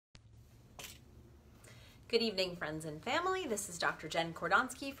Good evening, friends and family. This is Dr. Jen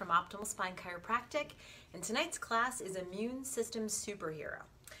Kordonsky from Optimal Spine Chiropractic, and tonight's class is Immune System Superhero.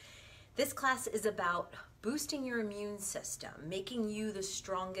 This class is about boosting your immune system, making you the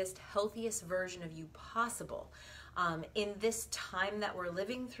strongest, healthiest version of you possible. In this time that we're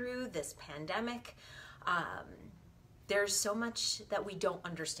living through, this pandemic, there's so much that we don't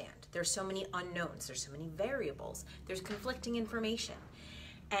understand. There's so many unknowns. There's so many variables. There's conflicting information.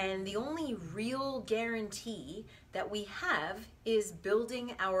 And the only real guarantee that we have is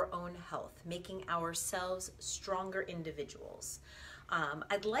building our own health, making ourselves stronger individuals.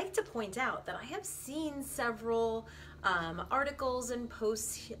 I'd like to point out that I have seen several articles and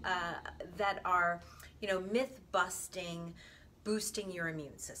posts that are, myth-busting, boosting your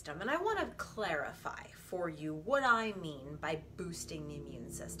immune system. And I want to clarify for you what I mean by boosting the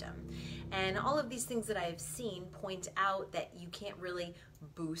immune system. And all of these things that I have seen point out that you can't really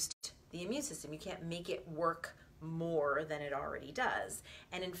boost the immune system. You can't make it work more than it already does.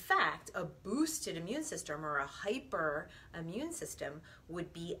 And in fact, a boosted immune system or a hyper immune system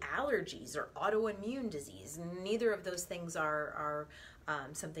would be allergies or autoimmune disease. Neither of those things are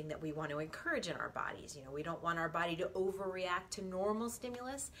something that we want to encourage in our bodies. We don't want our body to overreact to normal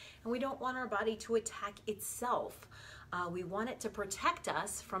stimulus, and we don't want our body to attack itself. We want it to protect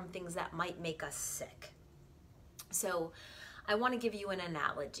us from things that might make us sick. So I want to give you an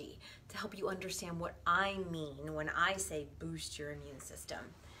analogy to help you understand what I mean when I say boost your immune system.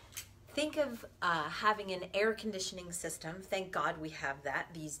 Think of having an air conditioning system. Thank God we have that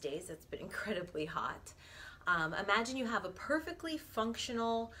these days. It's been incredibly hot. Imagine you have a perfectly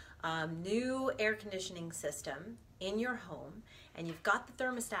functional new air conditioning system in your home, and you've got the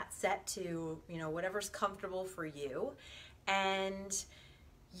thermostat set to whatever's comfortable for you, and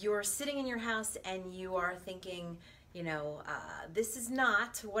you're sitting in your house and you are thinking, this is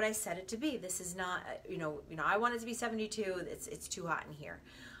not what I set it to be. This is not, I want it to be 72. It's too hot in here.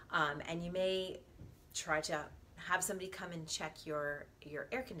 And you may try to have somebody come and check your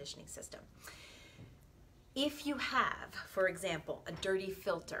air conditioning system. If you have, for example, a dirty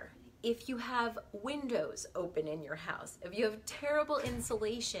filter, if you have windows open in your house, if you have terrible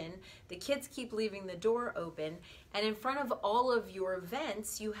insulation, the kids keep leaving the door open, and in front of all of your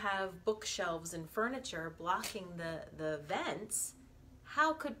vents, you have bookshelves and furniture blocking the vents,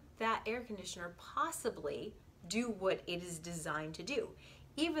 how could that air conditioner possibly do what it is designed to do?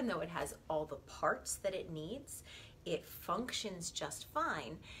 Even though it has all the parts that it needs, it functions just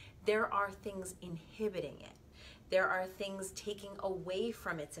fine. There are things inhibiting it. There are things taking away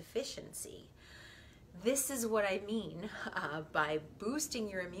from its efficiency. This is what I mean by boosting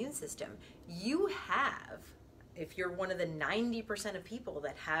your immune system. You have, if you're one of the 90% of people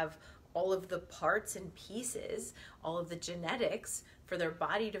that have all of the parts and pieces, all of the genetics for their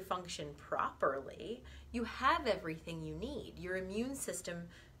body to function properly, you have everything you need. Your immune system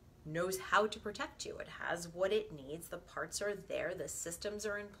knows how to protect you. It has what it needs. The parts are there. The systems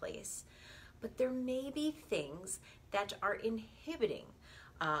are in place. But there may be things that are inhibiting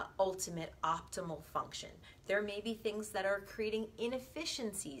ultimate optimal function. There may be things that are creating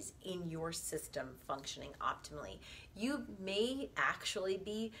inefficiencies in your system functioning optimally. You may actually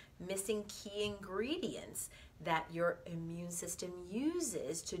be missing key ingredients that your immune system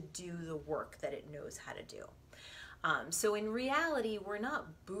uses to do the work that it knows how to do. So in reality, we're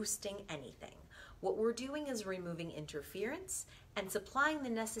not boosting anything. What we're doing is removing interference and supplying the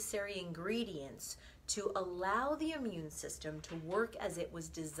necessary ingredients to allow the immune system to work as it was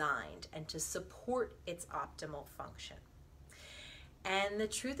designed and to support its optimal function. And the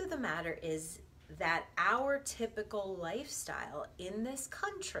truth of the matter is that our typical lifestyle in this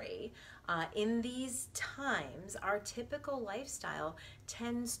country, in these times, our typical lifestyle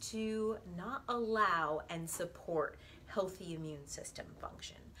tends to not allow and support healthy immune system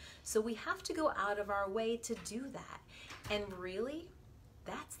function. So we have to go out of our way to do that. And really,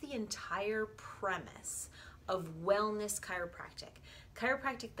 that's the entire premise of wellness chiropractic.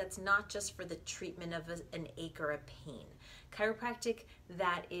 Chiropractic that's not just for the treatment of an ache or a pain. Chiropractic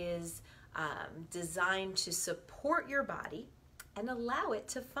that is designed to support your body and allow it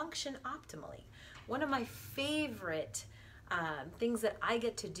to function optimally. One of my favorite things that I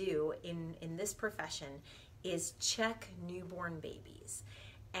get to do in this profession is check newborn babies.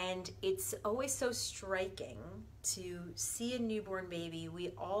 And it's always so striking to see a newborn baby.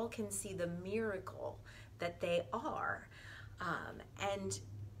 We all can see the miracle that they are. And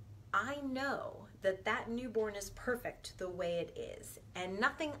I know that that newborn is perfect the way it is, and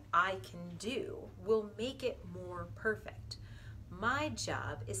nothing I can do will make it more perfect. My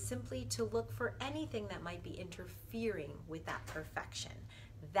job is simply to look for anything that might be interfering with that perfection.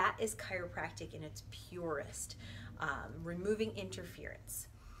 That is chiropractic in its purest, removing interference.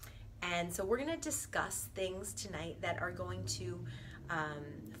 And so we're going to discuss things tonight that are going to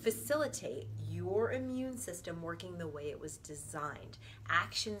facilitate your immune system working the way it was designed.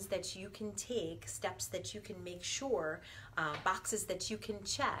 Actions that you can take, steps that you can make sure, boxes that you can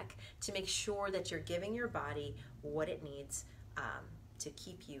check to make sure that you're giving your body what it needs to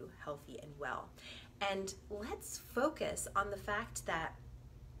keep you healthy and well. And let's focus on the fact that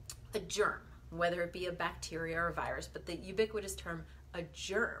a germ, whether it be a bacteria or a virus, but the ubiquitous term, a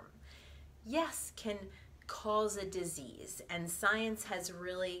germ, yes, can cause a disease. And science has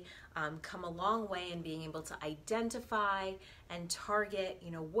really come a long way in being able to identify and target,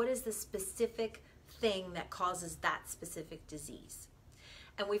 what is the specific thing that causes that specific disease.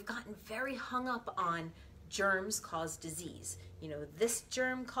 And we've gotten very hung up on germs cause disease. This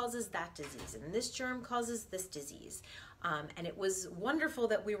germ causes that disease, and this germ causes this disease. And it was wonderful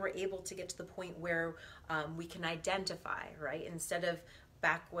that we were able to get to the point where we can identify, right? Instead of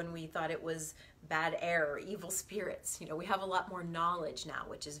back when we thought it was bad air or evil spirits. We have a lot more knowledge now,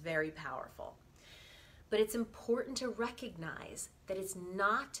 which is very powerful. But it's important to recognize that it's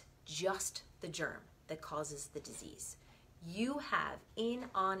not just the germ that causes the disease. You have in,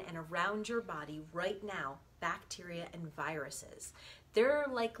 on, and around your body right now bacteria and viruses. There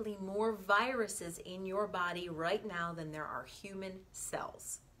are likely more viruses in your body right now than there are human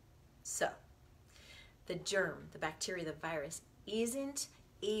cells. So, the germ, the bacteria, the virus isn't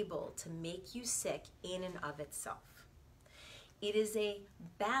able to make you sick in and of itself. It is a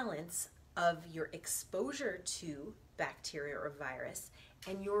balance of your exposure to bacteria or virus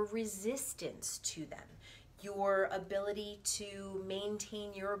and your resistance to them, your ability to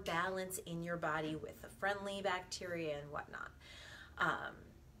maintain your balance in your body with the friendly bacteria and whatnot.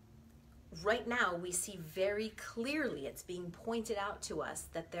 Right now, we see very clearly, it's being pointed out to us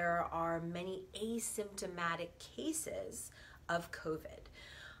that there are many asymptomatic cases of COVID.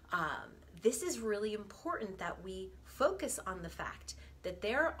 This is really important that we focus on the fact that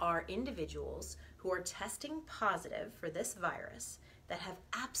there are individuals who are testing positive for this virus that have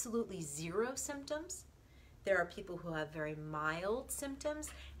absolutely zero symptoms. There are people who have very mild symptoms,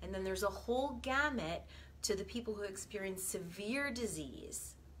 and then there's a whole gamut to the people who experience severe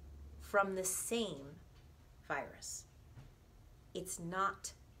disease from the same virus. It's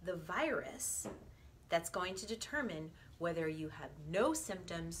not the virus that's going to determine whether you have no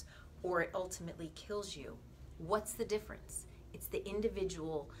symptoms or it ultimately kills you. What's the difference? It's the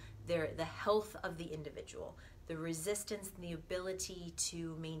individual, the health of the individual, the resistance and the ability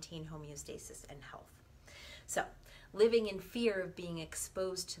to maintain homeostasis and health. So, living in fear of being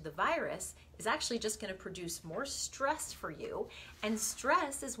exposed to the virus is actually just going to produce more stress for you, and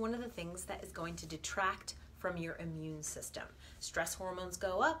stress is one of the things that is going to detract from your immune system. Stress hormones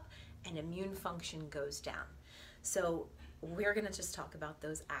go up and immune function goes down. So we're going to just talk about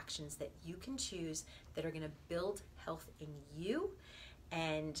those actions that you can choose that are going to build health in you,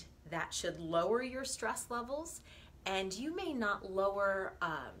 and that should lower your stress levels. And you may not lower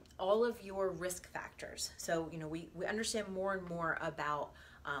all of your risk factors. So, we understand more and more about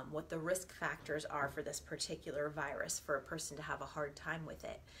what the risk factors are for this particular virus for a person to have a hard time with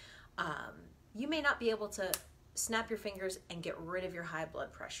it. You may not be able to snap your fingers and get rid of your high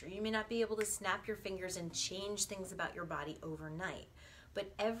blood pressure. You may not be able to snap your fingers and change things about your body overnight.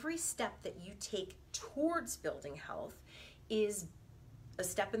 But every step that you take towards building health is a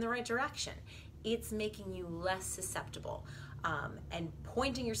step in the right direction. It's making you less susceptible. And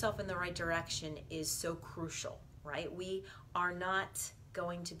pointing yourself in the right direction is so crucial, right? We are not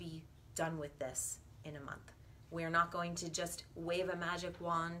going to be done with this in a month. We're not going to just wave a magic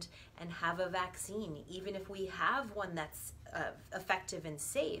wand and have a vaccine. Even if we have one that's effective and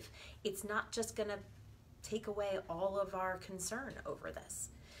safe, it's not just going to take away all of our concern over this.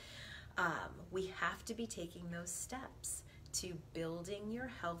 We have to be taking those steps to building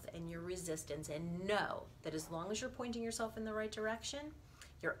your health and your resistance, and know that as long as you're pointing yourself in the right direction,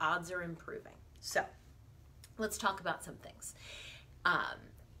 your odds are improving. So let's talk about some things.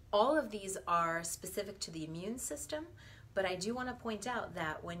 All of these are specific to the immune system, but I do want to point out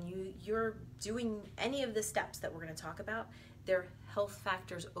that when you're doing any of the steps that we're going to talk about, they're health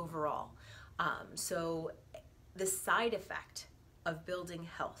factors overall. So the side effect of building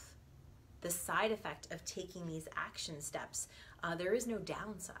health, the side effect of taking these action steps, there is no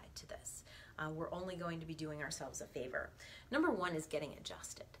downside to this. We're only going to be doing ourselves a favor. Number one is getting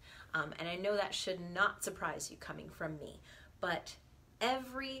adjusted. And I know that should not surprise you coming from me, but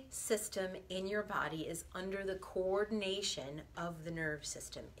every system in your body is under the coordination of the nerve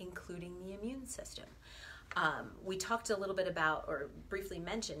system, including the immune system. We talked a little bit about, or briefly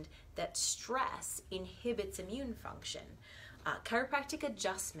mentioned, that stress inhibits immune function. Chiropractic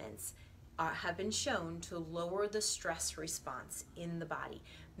adjustments have been shown to lower the stress response in the body,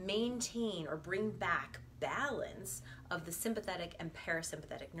 maintain or bring back balance of the sympathetic and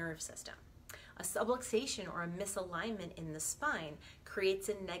parasympathetic nerve system. A subluxation or a misalignment in the spine creates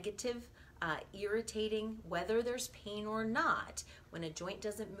a negative, irritating, whether there's pain or not, when a joint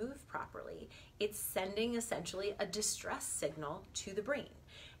doesn't move properly. It's sending essentially a distress signal to the brain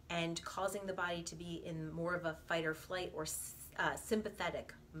and causing the body to be in more of a fight or flight or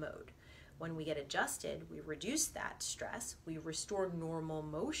sympathetic mode. When we get adjusted, we reduce that stress, we restore normal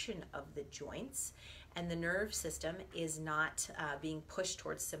motion of the joints, and the nerve system is not being pushed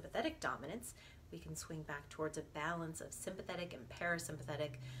towards sympathetic dominance. We can swing back towards a balance of sympathetic and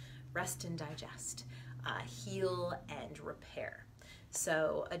parasympathetic, rest and digest, heal and repair.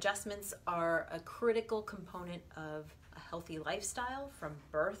 So adjustments are a critical component of a healthy lifestyle from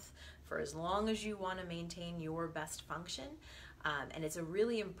birth for as long as you want to maintain your best function. And it's a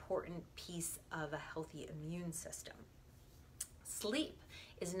really important piece of a healthy immune system. Sleep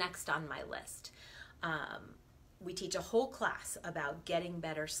is next on my list. We teach a whole class about getting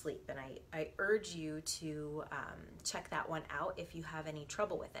better sleep, and I urge you to check that one out if you have any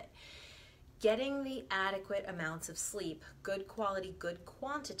trouble with it. Getting the adequate amounts of sleep, good quality, good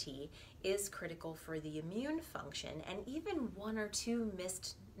quantity, is critical for the immune function, and even 1 or 2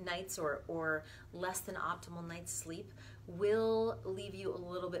 missed nights or less than optimal night's sleep will leave you a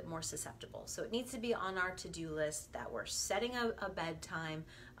little bit more susceptible. So it needs to be on our to-do list that we're setting a bedtime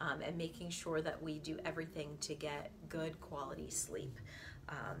and making sure that we do everything to get good quality sleep.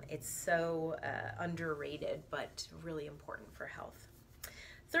 It's so underrated, but really important for health.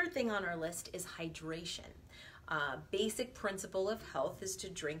 Third thing on our list is hydration. Basic principle of health is to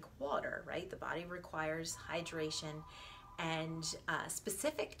drink water, right? The body requires hydration, and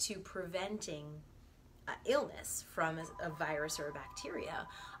specific to preventing illness from a virus or a bacteria,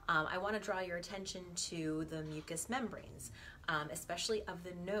 I want to draw your attention to the mucous membranes, especially of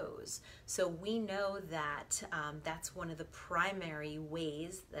the nose. So we know that that's one of the primary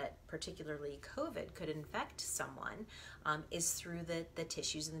ways that particularly COVID could infect someone, is through the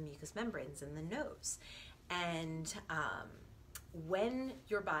tissues and the mucous membranes in the nose. And when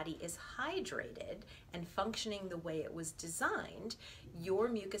your body is hydrated and functioning the way it was designed, your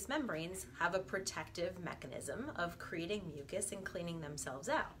mucous membranes have a protective mechanism of creating mucus and cleaning themselves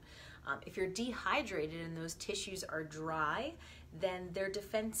out. If you're dehydrated and those tissues are dry, then their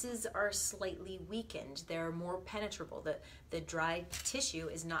defenses are slightly weakened. They're more penetrable. The dry tissue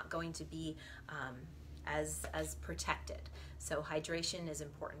is not going to be as protected. So hydration is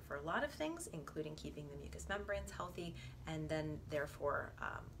important for a lot of things, including keeping the mucous membranes healthy, and then therefore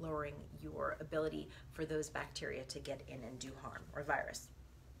lowering your ability for those bacteria to get in and do harm, or virus.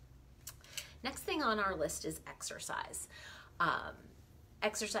 Next thing on our list is exercise.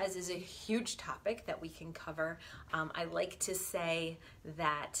 Exercise is a huge topic that we can cover. I like to say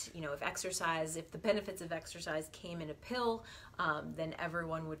that, if the benefits of exercise came in a pill, then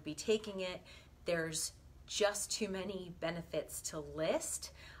everyone would be taking it. There's just too many benefits to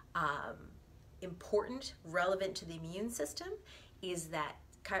list. Important, relevant to the immune system is that,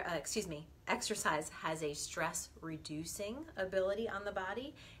 exercise has a stress reducing ability on the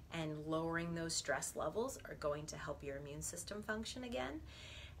body, and lowering those stress levels are going to help your immune system function again.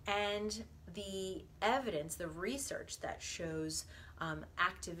 And the evidence, the research that shows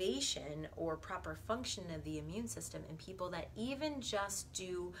activation or proper function of the immune system in people that even just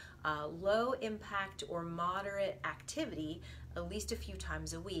do low impact or moderate activity at least a few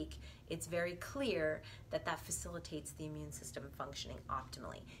times a week, it's very clear that that facilitates the immune system functioning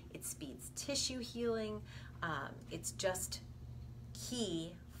optimally. It speeds tissue healing. It's just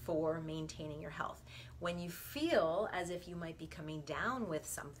key for maintaining your health. When you feel as if you might be coming down with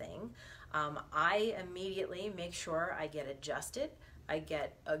something, I immediately make sure I get adjusted, I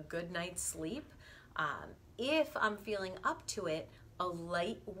get a good night's sleep. If I'm feeling up to it, a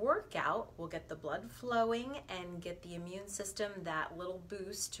light workout will get the blood flowing and get the immune system that little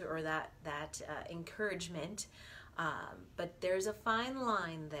boost or that encouragement. But there's a fine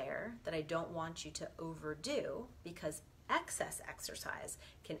line there that I don't want you to overdo, because excess exercise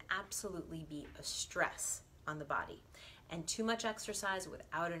can absolutely be a stress on the body. And too much exercise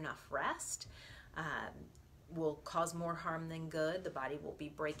without enough rest will cause more harm than good. The body will be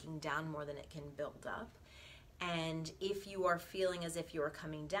breaking down more than it can build up. And if you are feeling as if you are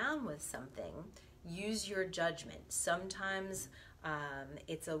coming down with something, use your judgment. Sometimes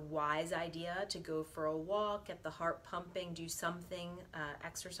it's a wise idea to go for a walk, get the heart pumping, do something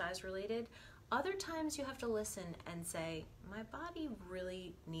exercise related. Other times you have to listen and say, my body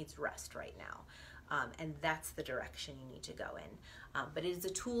really needs rest right now. And that's the direction you need to go in. But it is a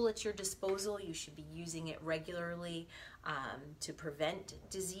tool at your disposal. You should be using it regularly to prevent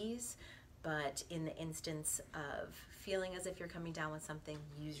disease. But in the instance of feeling as if you're coming down with something,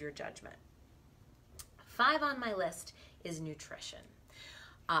 use your judgment. 5 on my list is nutrition.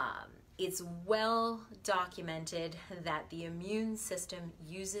 It's well documented that the immune system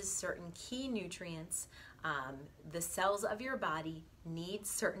uses certain key nutrients. The cells of your body need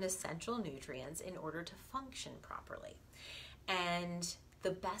certain essential nutrients in order to function properly. And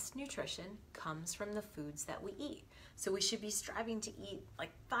the best nutrition comes from the foods that we eat. So we should be striving to eat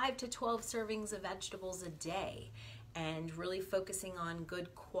like 5 to 12 servings of vegetables a day and really focusing on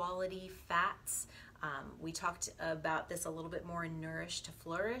good quality fats. We talked about this a little bit more in Nourish to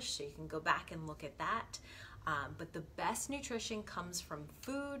Flourish, so you can go back and look at that. But the best nutrition comes from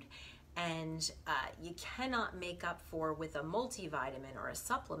food, and you cannot make up for with a multivitamin or a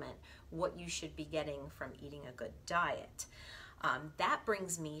supplement what you should be getting from eating a good diet. That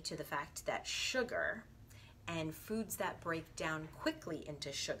brings me to the fact that sugar and foods that break down quickly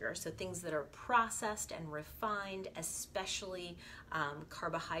into sugar, so things that are processed and refined, especially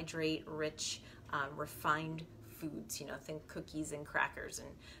carbohydrate-rich refined foods, think cookies and crackers and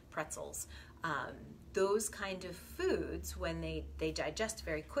pretzels. Those kind of foods, when they digest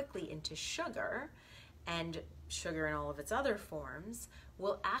very quickly into sugar, and sugar in all of its other forms,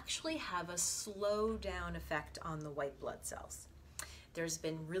 will actually have a slow down effect on the white blood cells. There's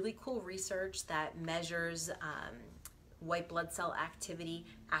been really cool research that measures white blood cell activity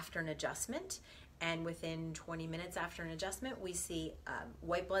after an adjustment, and within 20 minutes after an adjustment, we see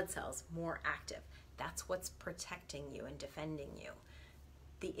white blood cells more active. That's what's protecting you and defending you.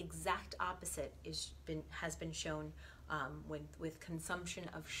 The exact opposite has been shown with consumption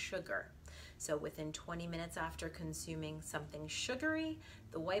of sugar. So within 20 minutes after consuming something sugary,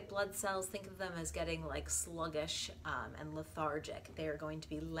 the white blood cells, think of them as getting like sluggish and lethargic. They are going to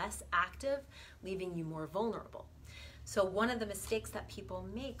be less active, leaving you more vulnerable. So one of the mistakes that people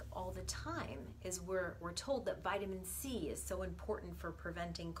make all the time is we're told that vitamin C is so important for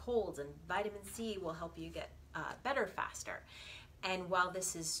preventing colds, and vitamin C will help you get better faster. And while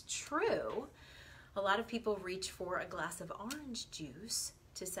this is true, a lot of people reach for a glass of orange juice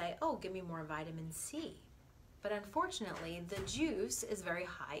to say, oh, give me more vitamin C. But unfortunately, the juice is very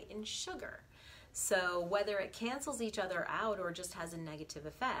high in sugar. So whether it cancels each other out or just has a negative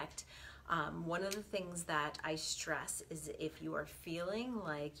effect, one of the things that I stress is if you are feeling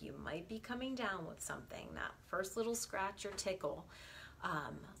like you might be coming down with something, that first little scratch or tickle,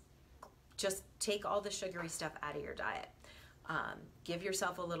 just take all the sugary stuff out of your diet. Give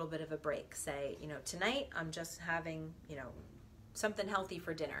yourself a little bit of a break. Say, tonight I'm just having, something healthy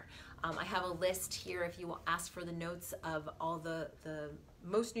for dinner. I have a list here if you will ask for the notes of all the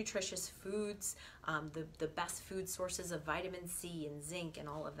most nutritious foods, the best food sources of vitamin C and zinc and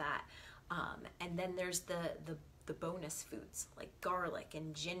all of that. And then there's the bonus foods like garlic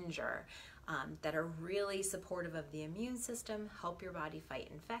and ginger that are really supportive of the immune system, help your body fight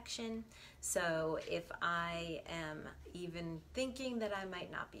infection. So if I am even thinking that I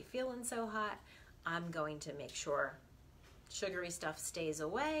might not be feeling so hot, I'm going to make sure sugary stuff stays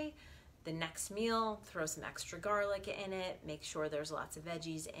away. The next meal, throw some extra garlic in it, make sure there's lots of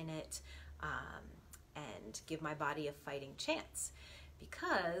veggies in it, and give my body a fighting chance.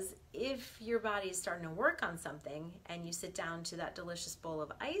 Because if your body is starting to work on something and you sit down to that delicious bowl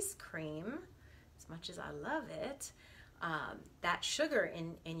of ice cream, as much as I love it, that sugar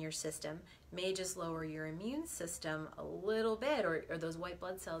in your system may just lower your immune system a little bit, or those white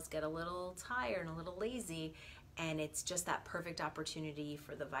blood cells get a little tired and a little lazy, and it's just that perfect opportunity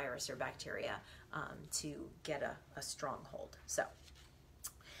for the virus or bacteria to get a stronghold. So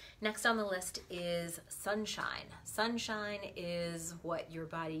next on the list is sunshine. Sunshine is what your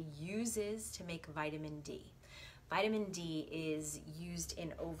body uses to make vitamin D. Vitamin D is used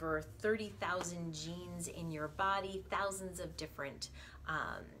in over 30,000 genes in your body, thousands of different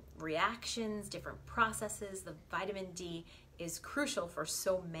reactions, different processes. The vitamin D is crucial for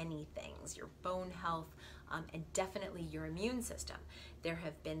so many things, your bone health, and definitely your immune system. There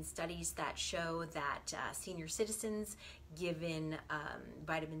have been studies that show that senior citizens given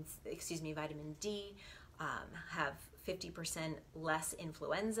vitamin D have 50% less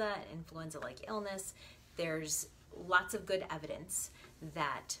influenza and influenza-like illness. There's lots of good evidence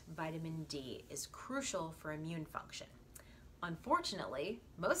that vitamin D is crucial for immune function. Unfortunately,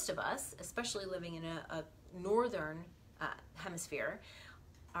 most of us, especially living in a northern hemisphere,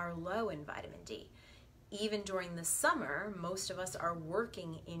 are low in vitamin D. even during the summer, most of us are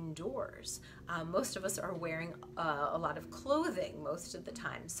working indoors. Most of us are wearing a lot of clothing most of the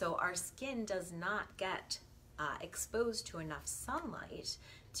time. So our skin does not get exposed to enough sunlight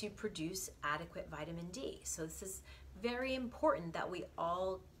to produce adequate vitamin D. So this is very important that we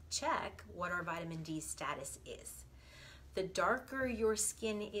all check what our vitamin D status is. The darker your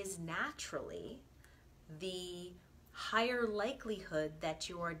skin is naturally, the higher likelihood that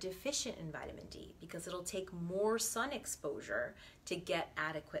you are deficient in vitamin D, because it'll take more sun exposure to get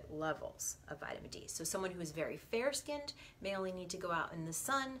adequate levels of vitamin D. So someone who is very fair-skinned may only need to go out in the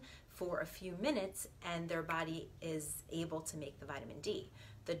sun for a few minutes and their body is able to make the vitamin D.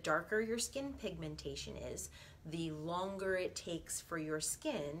 The darker your skin pigmentation is, the longer it takes for your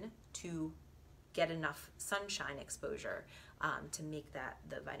skin to get enough sunshine exposure to make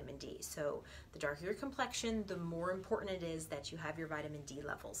the vitamin D. So the darker your complexion, the more important it is that you have your vitamin D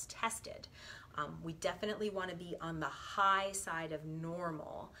levels tested. We definitely want to be on the high side of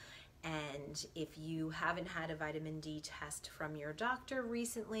normal. And if you haven't had a vitamin D test from your doctor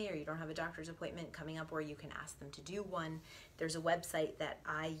recently, or you don't have a doctor's appointment coming up where you can ask them to do one, there's a website that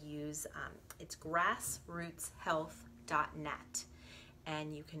I use. It's grassrootshealth.net.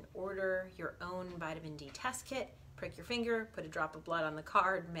 And you can order your own vitamin D test kit, prick your finger, put a drop of blood on the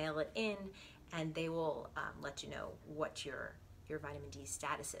card, mail it in, and they will let you know what your vitamin D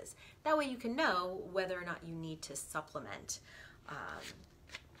status is. That way you can know whether or not you need to supplement.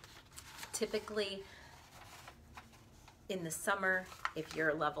 Typically, in the summer, if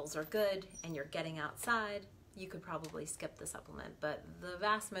your levels are good and you're getting outside, you could probably skip the supplement. But the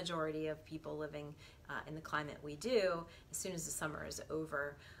vast majority of people living in the climate we do, as soon as the summer is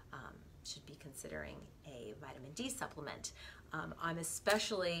over, should be considering a vitamin D supplement. I'm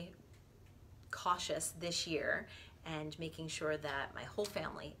especially cautious this year and making sure that my whole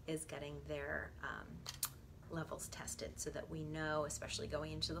family is getting their levels tested so that we know, especially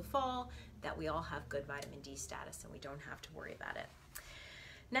going into the fall, that we all have good vitamin D status and we don't have to worry about it.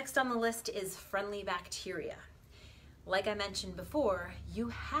 Next on the list is friendly bacteria. Like I mentioned before, you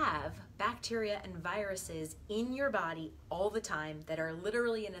have bacteria and viruses in your body all the time that are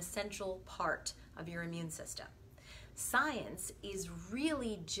literally an essential part of your immune system. Science is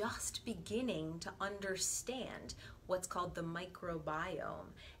really just beginning to understand what's called the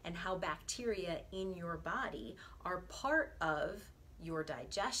microbiome and how bacteria in your body are part of your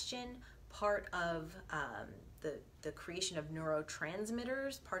digestion, part of the creation of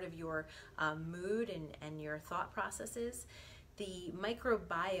neurotransmitters, part of your mood and your thought processes. The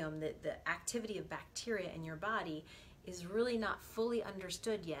microbiome, the activity of bacteria in your body, is really not fully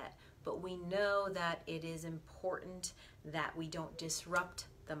understood yet, but we know that it is important that we don't disrupt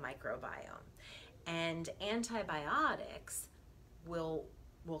the microbiome. And antibiotics will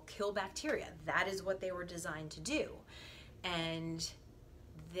kill bacteria. That is what they were designed to do. And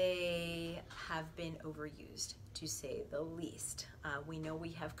they have been overused, to say the least. We know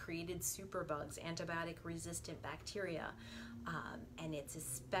we have created superbugs, antibiotic-resistant bacteria, and it's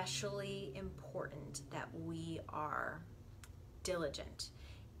especially important that we are diligent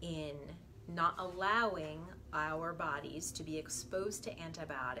in not allowing our bodies to be exposed to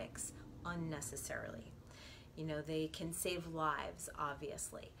antibiotics unnecessarily. You know, they can save lives,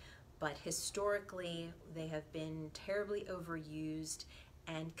 obviously, but historically they have been terribly overused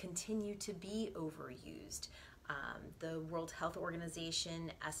and continue to be overused. The World Health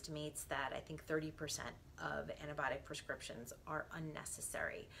Organization estimates that I think 30% of antibiotic prescriptions are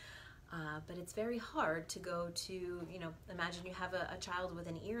unnecessary. But it's very hard to go to, you know, imagine you have a child with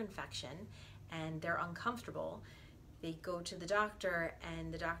an ear infection and they're uncomfortable. They go to the doctor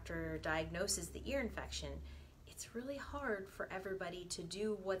and the doctor diagnoses the ear infection. It's really hard for everybody to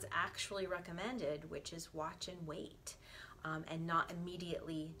do what's actually recommended, which is watch and wait, and not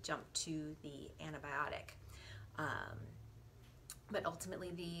immediately jump to the antibiotic. But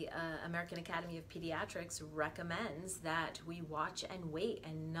ultimately, the American Academy of Pediatrics recommends that we watch and wait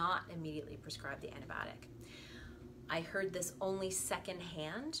and not immediately prescribe the antibiotic. I heard this only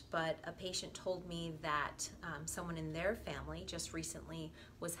secondhand, but a patient told me that someone in their family just recently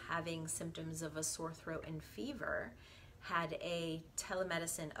was having symptoms of a sore throat and fever, had a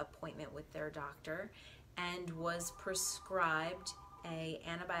telemedicine appointment with their doctor, and was prescribed an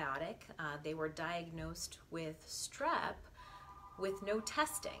antibiotic. They were diagnosed with strep with no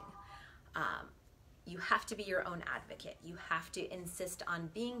testing. You have to be your own advocate. You have to insist on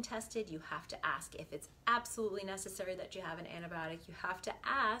being tested. You have to ask if it's absolutely necessary that you have an antibiotic. You have to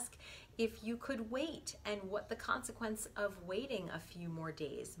ask if you could wait and what the consequence of waiting a few more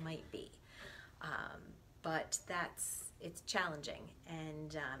days might be. but it's challenging,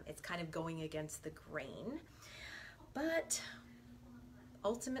 and it's kind of going against the grain. But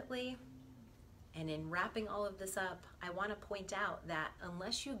ultimately, and in wrapping all of this up, I want to point out that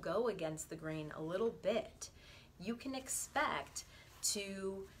unless you go against the grain a little bit, you can expect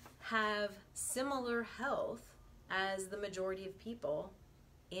to have similar health as the majority of people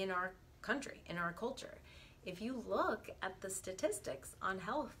in our country, in our culture. If you look at the statistics on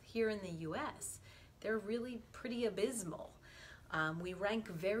health here in the US, they're really pretty abysmal. We rank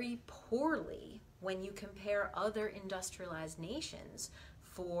very poorly when you compare other industrialized nations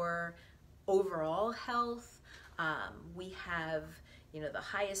for overall health. We have, the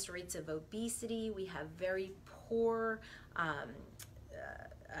highest rates of obesity. We have very poor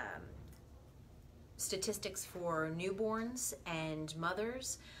statistics for newborns and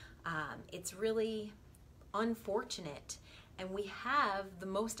mothers. It's really unfortunate, and we have the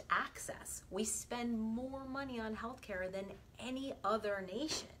most access. We spend more money on healthcare than any other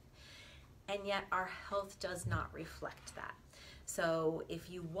nation, and yet our health does not reflect that. So if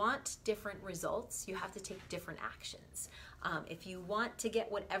you want different results, you have to take different actions. If you want to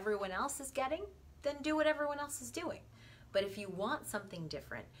get what everyone else is getting, then do what everyone else is doing. But if you want something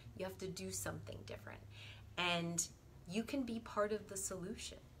different, you have to do something different. And you can be part of the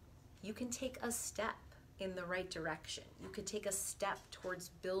solution. You can take a step in the right direction. You could take a step towards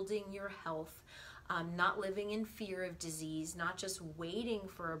building your health, not living in fear of disease, not just waiting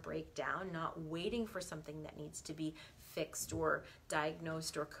for a breakdown, not waiting for something that needs to be fixed or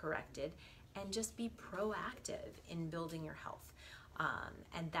diagnosed or corrected, and just be proactive in building your health.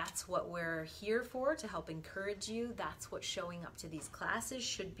 And that's what we're here for, to help encourage you. That's what showing up to these classes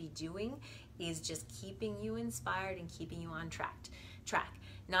should be doing, is just keeping you inspired and keeping you on track.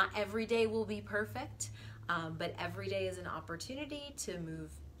 Not every day will be perfect, but every day is an opportunity to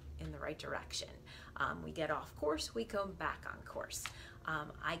move in the right direction. We get off course, we come back on course.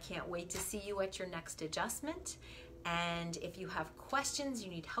 I can't wait to see you at your next adjustment. And if you have questions,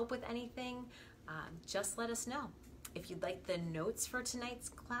 you need help with anything, just let us know. If you'd like the notes for tonight's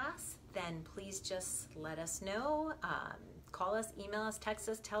class, then please just let us know. Call us, email us, text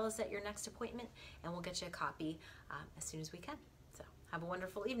us, tell us at your next appointment, and we'll get you a copy as soon as we can. So have a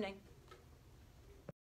wonderful evening.